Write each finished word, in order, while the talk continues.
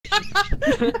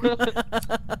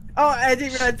Oh, I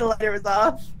didn't realize the lighter was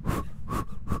off.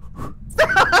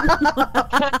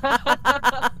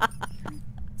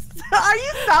 Are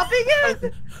you stopping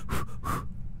it?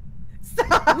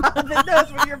 Stop the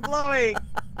nose when you're blowing.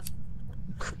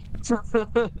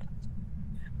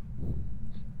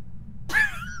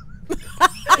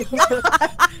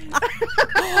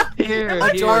 Here,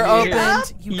 The door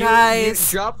opened. You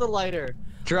guys. drop the lighter.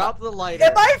 Drop the lighter.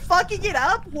 Am I fucking it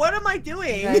up? What am I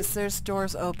doing? Guys, there's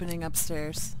doors opening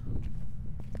upstairs.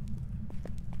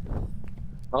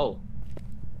 Oh.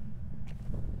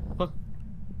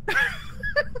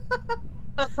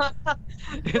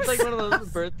 It's like one of those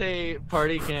birthday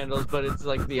party candles, but it's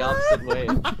like the opposite way.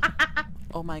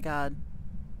 Oh my god.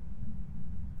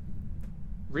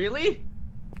 Really?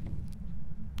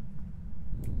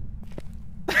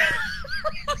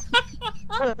 Come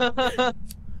on.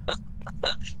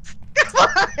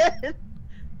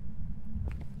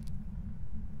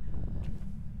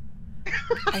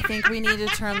 I think we need to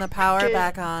turn the power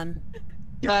back on.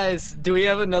 Guys, do we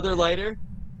have another lighter?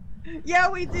 Yeah,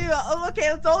 we do. Oh,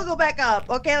 okay, let's all go back up.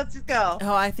 Okay, let's just go.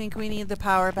 Oh, I think we need the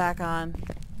power back on.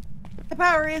 The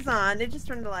power is on. It just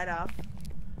turned the light off.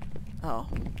 Oh.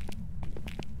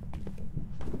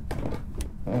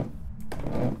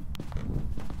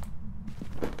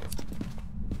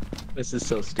 This is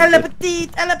so Hello, stupid.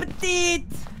 petite. Hello, petite.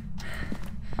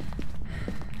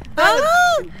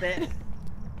 Oh! Stupid.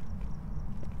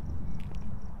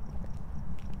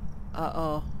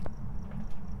 Uh-oh.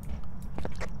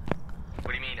 What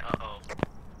do you mean, uh-oh?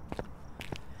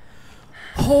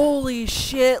 Holy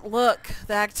shit, look.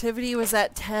 The activity was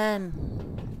at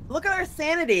 10. Look at our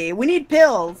sanity. We need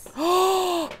pills.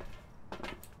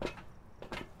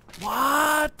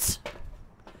 What?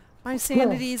 My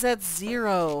sanity's at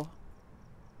 0.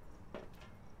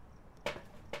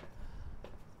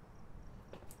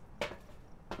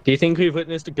 Do you think we've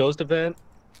witnessed a ghost event?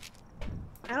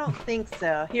 I don't think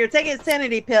so. Here, take a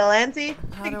sanity pill, Auntie.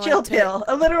 How Take do a I chill take- pill.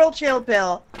 A literal chill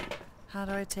pill. How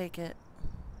do I take it?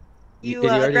 You,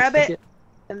 Did already grab take it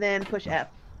and then push F.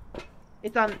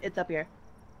 It's on. It's up here.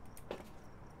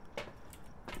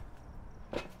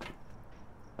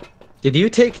 Did you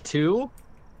take 2?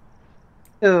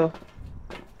 Ooh.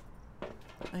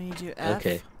 I need you F.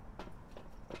 Okay.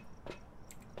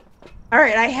 All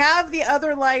right, I have the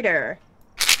other lighter.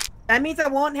 That means I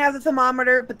won't have the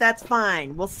thermometer, but that's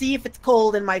fine. We'll see if it's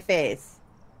cold in my face.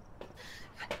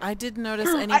 I didn't notice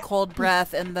any cold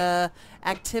breath, and the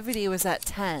activity was at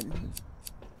 10.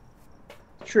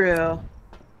 True.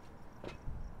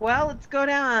 Well, let's go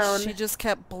down. She just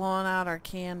kept blowing out our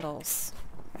candles.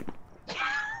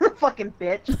 Fucking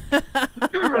bitch.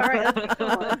 All right, let's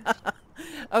go.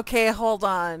 Okay, hold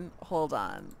on. Hold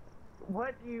on.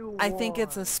 What do you I think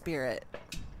it's a spirit.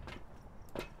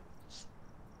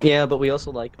 Yeah, but we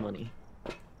also like money.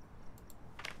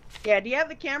 Yeah, do you have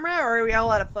the camera or are we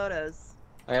all out of photos?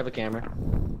 I have a camera.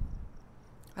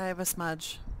 I have a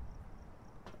smudge.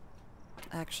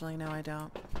 Actually, no, I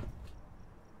don't.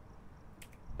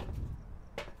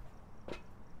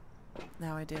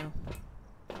 Now I do.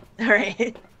 All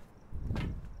right.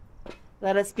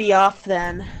 Let us be off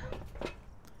then.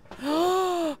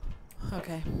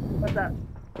 Okay. What's up?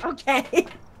 Okay.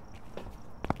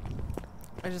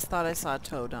 I just thought I saw a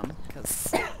totem,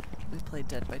 because we played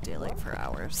Dead by Daylight for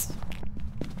hours.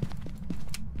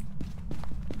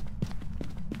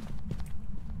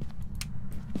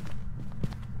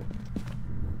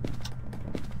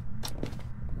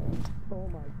 Oh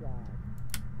my god.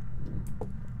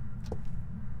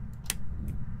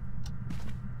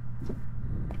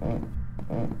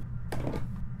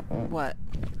 What?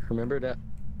 Remember that?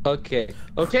 Okay.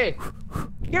 Okay!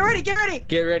 Get ready, get ready!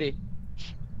 Get ready.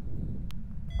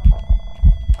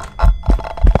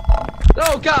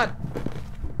 Oh god!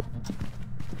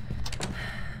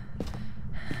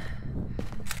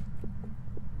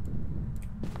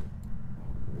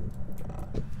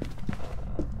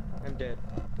 I'm dead.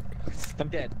 I'm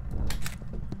dead.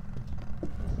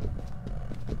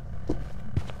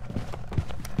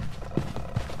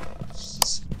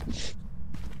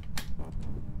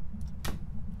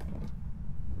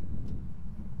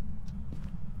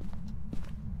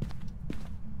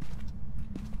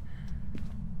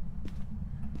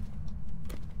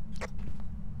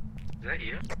 Is that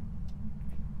you?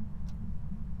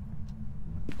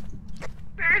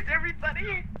 Where's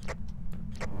everybody?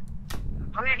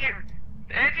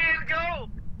 Angie, go!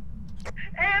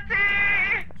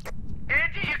 Auntie!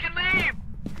 Angie, you can leave!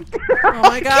 Oh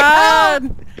my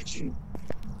god!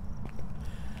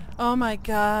 Oh my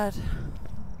god.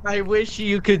 I wish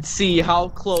you could see how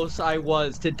close I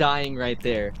was to dying right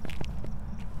there.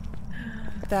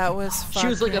 That was fucking... She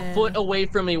was like a foot away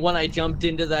from me when I jumped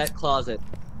into that closet.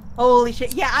 Holy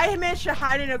shit. Yeah, I managed to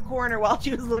hide in a corner while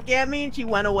she was looking at me and she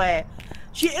went away.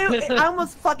 I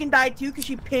almost fucking died too because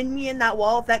she pinned me in that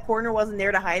wall. If that corner wasn't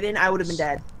there to hide in, I would have been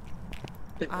dead.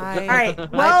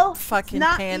 Alright, well, fucking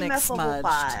not panic EMF level smudged.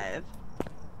 5.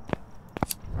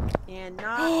 And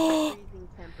not freezing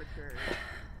temperatures.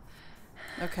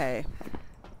 Okay.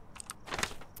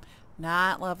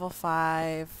 Not level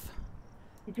 5.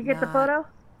 Did you get the Not photo?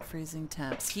 Freezing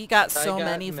temps. He got so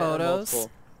many photos.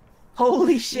 multiple.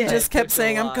 Holy He shit. just kept took a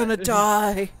saying, I'm lot. gonna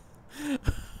die.